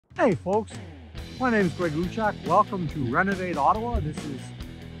Hey folks, my name is Greg Luchak. Welcome to Renovate Ottawa. This is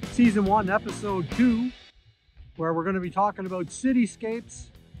Season 1, Episode 2, where we're going to be talking about cityscapes,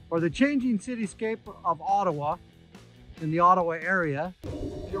 or the changing cityscape of Ottawa in the Ottawa area.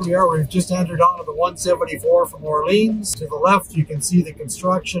 Here we are, we've just entered onto the 174 from Orleans. To the left you can see the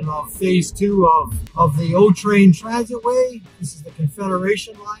construction of Phase 2 of the O-Train Transitway. This is the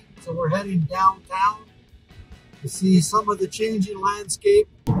Confederation line, so we're heading downtown to see some of the changing landscape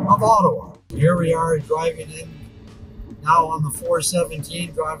of Ottawa. Here we are driving in now on the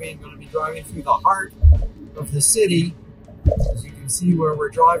 417, going to be driving through the heart of the city. As you can see where we're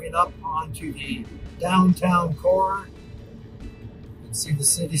driving up onto the downtown core. You can see the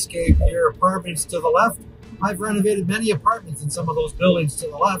cityscape here, apartments to the left. I've renovated many apartments in some of those buildings to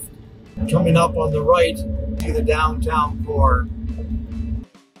the left. Coming up on the right to the downtown core.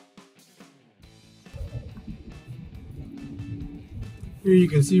 Here you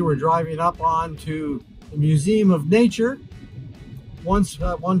can see we're driving up onto the Museum of Nature. Once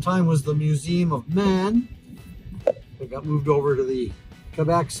at one time was the Museum of Man. It got moved over to the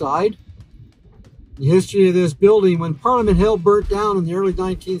Quebec side. The history of this building: when Parliament Hill burnt down in the early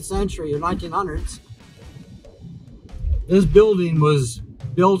 19th century or 1900s, this building was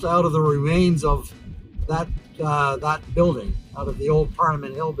built out of the remains of that building, out of the old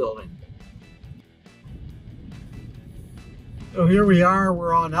Parliament Hill building. So here we are,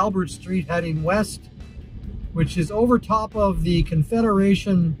 we're on Albert Street heading west, which is over top of the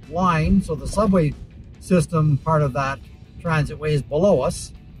Confederation line. So the subway system part of that transitway is below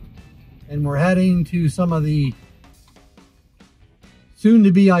us. And we're heading to some of the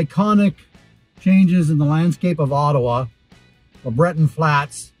soon-to-be iconic changes in the landscape of Ottawa, the Breton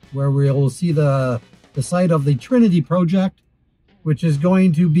Flats, where we'll see the site of the Trinity project, which is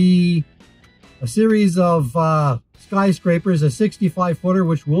going to be a series of skyscrapers, a 65-footer,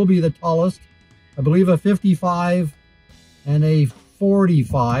 which will be the tallest, I believe a 55 and a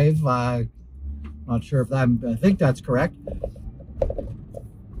 45. Not sure if that, I think that's correct.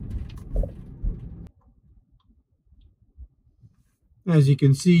 As you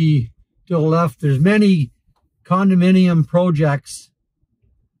can see to the left, there's many condominium projects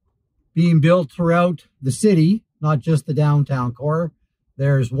being built throughout the city, not just the downtown core.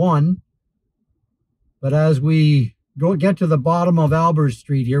 There's one. But as we get to the bottom of Albert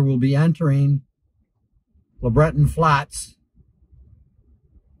Street here, we'll be entering Le Breton Flats,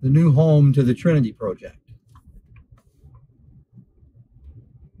 the new home to the Trinity project.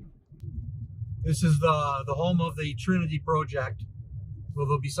 This is the home of the Trinity project, where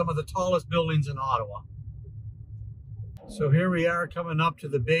there'll be some of the tallest buildings in Ottawa. So here we are coming up to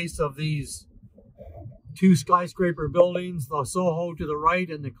the base of these two skyscraper buildings, the Soho to the right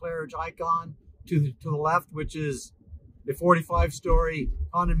and the Claridge Icon to the left, which is a 45-story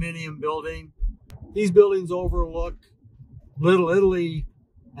condominium building. These buildings overlook Little Italy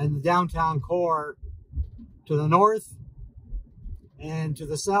and the downtown core to the north, and to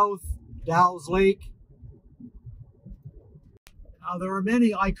the south, Dow's Lake. Now, there are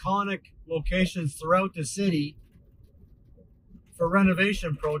many iconic locations throughout the city for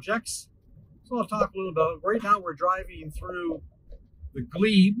renovation projects. So I'll talk a little about it. Right now we're driving through the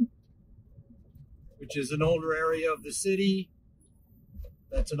Glebe, which is an older area of the city.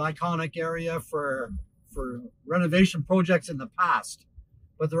 That's an iconic area for renovation projects in the past.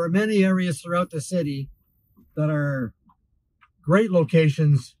 But there are many areas throughout the city that are great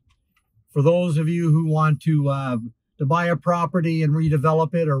locations for those of you who want to buy a property and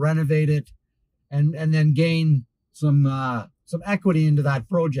redevelop it or renovate it, and then gain some equity into that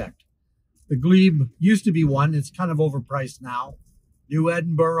project. The Glebe used to be one. It's kind of overpriced now. New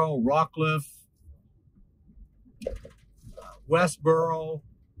Edinburgh, Rockcliffe, Westboro,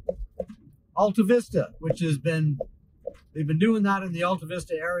 Alta Vista, which they've been doing that in the Alta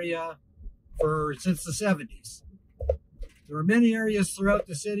Vista area since the 70s. There are many areas throughout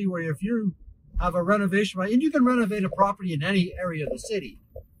the city where if you have a renovation, and you can renovate a property in any area of the city,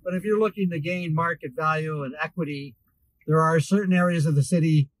 but if you're looking to gain market value and equity, there are certain areas of the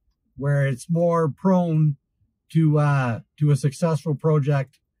city where it's more prone to a successful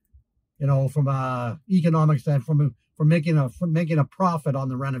project, you know, from a economic standpoint, from making a profit on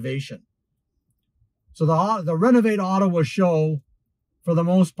the renovation. So the Renovate Ottawa show, for the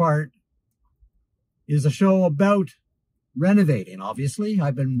most part, is a show about renovating. Obviously,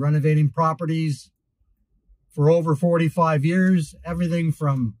 I've been renovating properties for over 45 years. Everything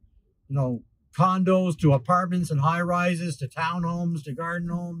from, you know, condos to apartments and high rises to townhomes to garden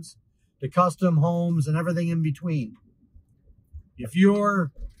homes to custom homes and everything in between. If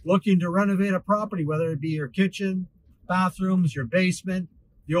you're looking to renovate a property, whether it be your kitchen, bathrooms, your basement,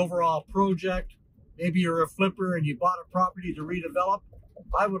 the overall project. Maybe you're a flipper and you bought a property to redevelop.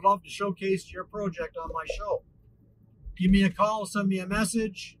 I would love to showcase your project on my show. Give me a call, send me a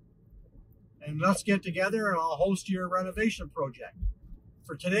message, and let's get together and I'll host your renovation project.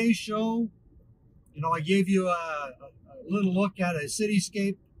 For today's show, I gave you a little look at a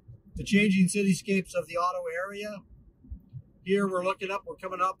cityscape, the changing cityscapes of the Ottawa area. Here we're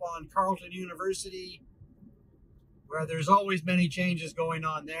coming up on Carleton University, where there's always many changes going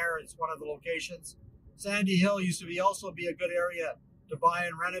on there. It's one of the locations. Sandy Hill used to also be a good area to buy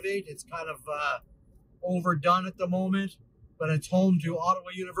and renovate. It's kind of overdone at the moment, but it's home to Ottawa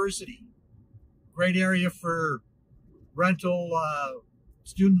University. Great area for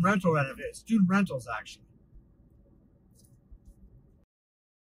student rentals actually.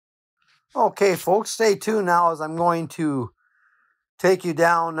 Okay, folks, stay tuned now as I'm going to take you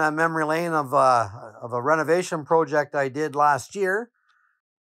down memory lane of a renovation project I did last year.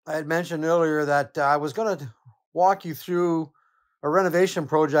 I had mentioned earlier that I was going to walk you through a renovation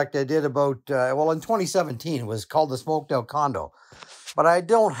project I did about, in 2017. It was called the Smoked Out Condo. But I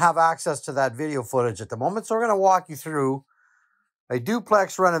don't have access to that video footage at the moment, so we're going to walk you through a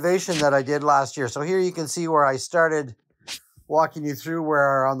duplex renovation that I did last year. So here you can see where I started walking you through,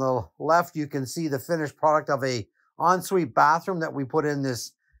 where on the left you can see the finished product of a ensuite bathroom that we put in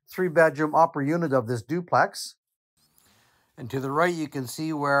this 3-bedroom upper unit of this duplex. And to the right you can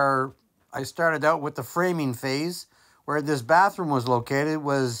see where I started out with the framing phase. Where this bathroom was located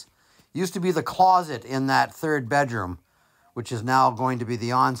used to be the closet in that 3rd bedroom, which is now going to be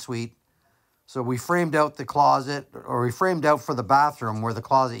the ensuite. So we framed out the closet, or we framed out for the bathroom where the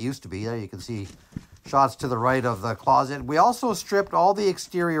closet used to be. There you can see shots to the right of the closet. We also stripped all the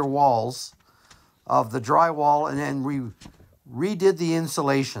exterior walls of the drywall, and then we redid the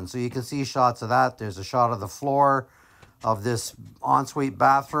insulation. So you can see shots of that. There's a shot of the floor of this ensuite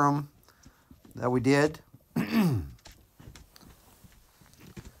bathroom that we did.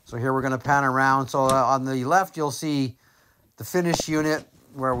 So here we're going to pan around. So on the left, you'll see the finished unit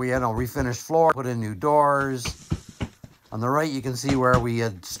where we had a refinished floor, put in new doors. On the right, you can see where we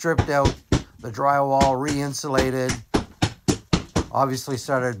had stripped out the drywall, re-insulated, obviously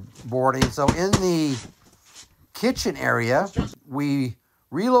started boarding. So in the kitchen area, we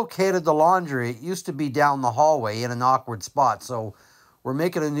relocated the laundry. It used to be down the hallway in an awkward spot. So we're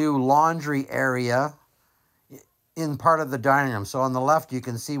making a new laundry area in part of the dining room. So on the left, you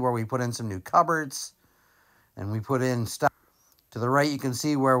can see where we put in some new cupboards and we put in stuff. To the right, you can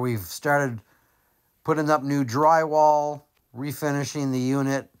see where we've started putting up new drywall, refinishing the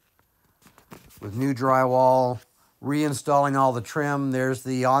unit with new drywall, reinstalling all the trim. There's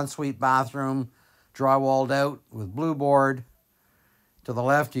the ensuite bathroom drywalled out with blue board. To the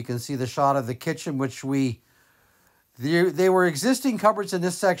left, you can see the shot of the kitchen, which they were existing cupboards in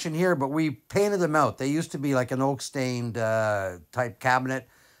this section here, but we painted them out. They used to be like an oak stained type cabinet.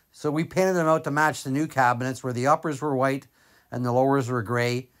 So we painted them out to match the new cabinets, where the uppers were white and the lowers were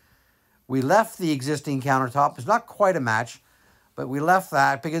gray. We left the existing countertop. It's not quite a match, but we left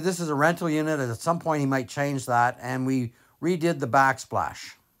that because this is a rental unit, and at some point he might change that, and we redid the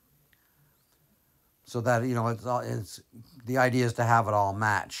backsplash. So that, the idea is to have it all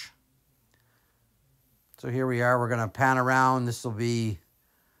match. So here we are, we're going to pan around. This will be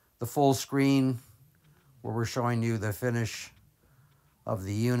the full screen where we're showing you the finish of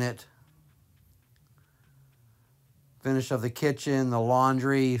the unit. Finish of the kitchen, the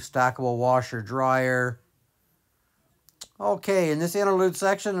laundry, stackable washer, dryer. Okay, in this interlude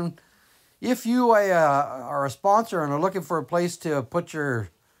section, if you are a sponsor and are looking for a place to put your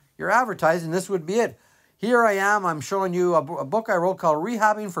advertising, this would be it. Here I am, I'm showing you a book I wrote called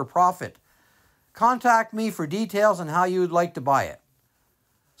Rehabbing for Profit. Contact me for details on how you would like to buy it.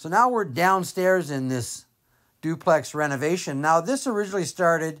 So now we're downstairs in this duplex renovation. Now this originally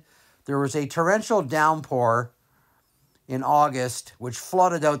started, there was a torrential downpour in August, which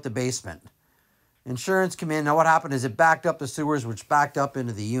flooded out the basement. Insurance came in. Now what happened is it backed up the sewers, which backed up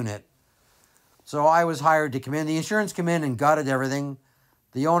into the unit. So I was hired to come in. The insurance came in and gutted everything.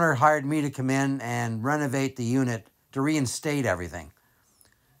 The owner hired me to come in and renovate the unit to reinstate everything.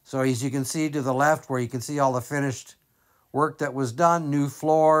 So as you can see to the left, where you can see all the finished work that was done, new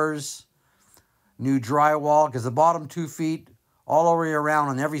floors, new drywall, because the bottom 2 feet all the way around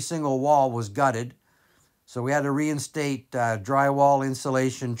on every single wall was gutted. So we had to reinstate drywall,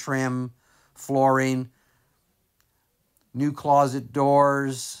 insulation, trim, flooring, new closet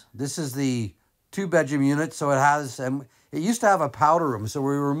doors. This is the 2-bedroom unit, so it used to have a powder room. So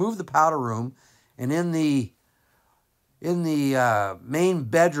we removed the powder room, and in the main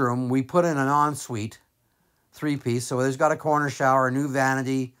bedroom, we put in an ensuite three-piece. So there's got a corner shower, a new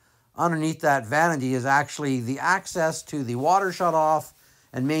vanity. Underneath that vanity is actually the access to the water shutoff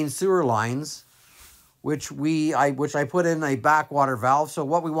and main sewer lines, which I put in a backwater valve. So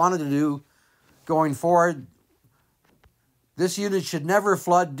what we wanted to do going forward, this unit should never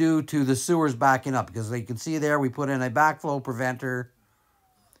flood due to the sewers backing up, because you can see there we put in a backflow preventer.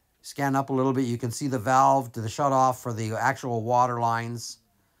 Scan up a little bit, you can see the valve to the shutoff for the actual water lines.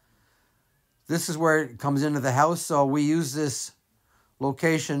 This is where it comes into the house, so we use this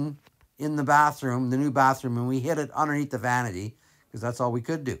location in the bathroom, the new bathroom, and we hid it underneath the vanity, because that's all we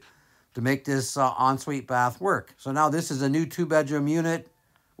could do to make this ensuite bath work. So now this is a new 2-bedroom unit.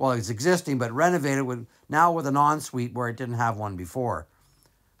 Well, it's existing, but renovated now with an ensuite where it didn't have one before.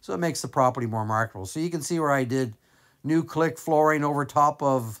 So it makes the property more marketable. So you can see where I did new click flooring over top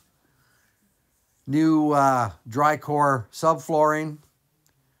of new dry core subflooring.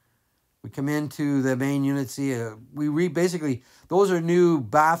 We come into the main unit, see, basically, those are new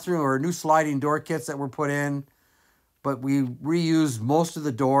bathroom or new sliding door kits that were put in, but we reused most of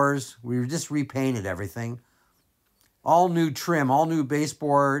the doors. We just repainted everything. All new trim, all new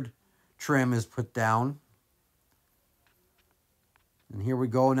baseboard trim is put down. And here we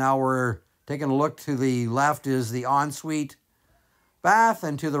go. Now we're taking a look. To the left is the ensuite bath,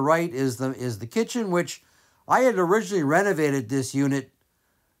 and to the right is the kitchen, which I had originally renovated this unit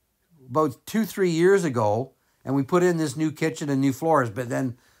about 2-3 years ago, and we put in this new kitchen and new floors, but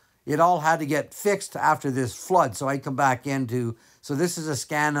then it all had to get fixed after this flood, so I come back into, so this is a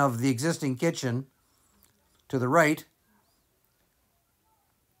scan of the existing kitchen to the right.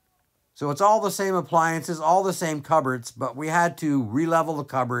 So it's all the same appliances, all the same cupboards, but we had to re-level the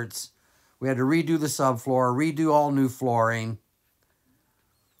cupboards. We had to redo the subfloor, redo all new flooring.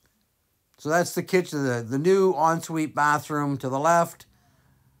 So that's the kitchen, the new ensuite bathroom to the left,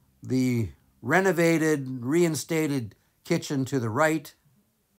 the renovated, reinstated kitchen to the right.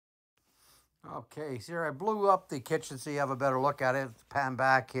 Okay, so here I blew up the kitchen so you have a better look at it. Pan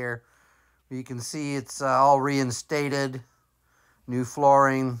back here. You can see it's all reinstated, new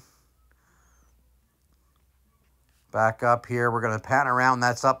flooring. Back up here, we're going to pan around.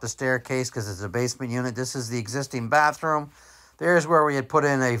 That's up the staircase because it's a basement unit. This is the existing bathroom. There's where we had put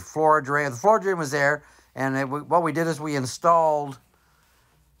in a floor drain. The floor drain was there, and what we did is we installed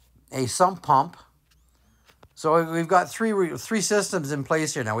a sump pump. So we've got three systems in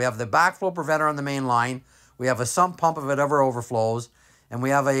place here now. We have the backflow preventer on the main line. We have a sump pump if it ever overflows. And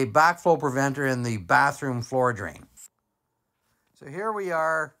we have a backflow preventer in the bathroom floor drain. So here we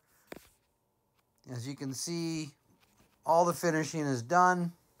are. As you can see, all the finishing is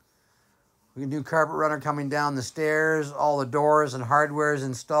done. We can do carpet runner coming down the stairs. All the doors and hardware is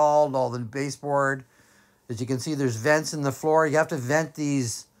installed. All the baseboard. As you can see, there's vents in the floor. You have to vent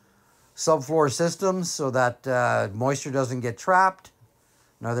these subfloor systems so that moisture doesn't get trapped.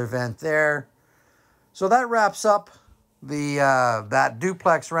 Another vent there. So that wraps up the that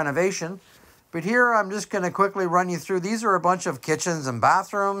duplex renovation. But here I'm just going to quickly run you through. These are a bunch of kitchens and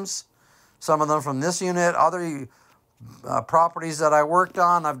bathrooms. Some of them from this unit. Other properties that I worked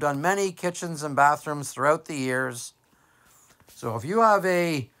on. I've done many kitchens and bathrooms throughout the years. So if you have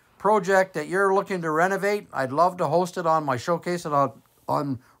a project that you're looking to renovate, I'd love to host it on my showcase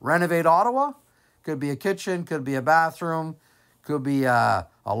on Renovate Ottawa. Could be a kitchen, could be a bathroom, could be a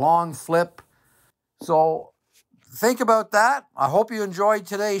long flip. So think about that. I hope you enjoyed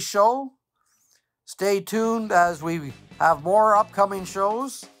today's show. Stay tuned as we have more upcoming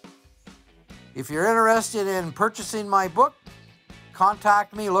shows. If you're interested in purchasing my book,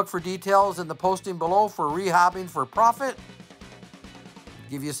 contact me. Look for details in the posting below for Rehabbing for Profit.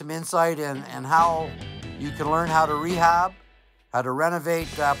 Give you some insight in how you can learn how to rehab, how to renovate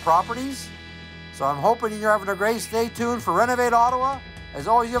properties. So I'm hoping you're having a great. Stay tuned for Renovate Ottawa. As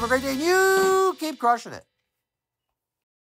always, you have a great day and you keep crushing it.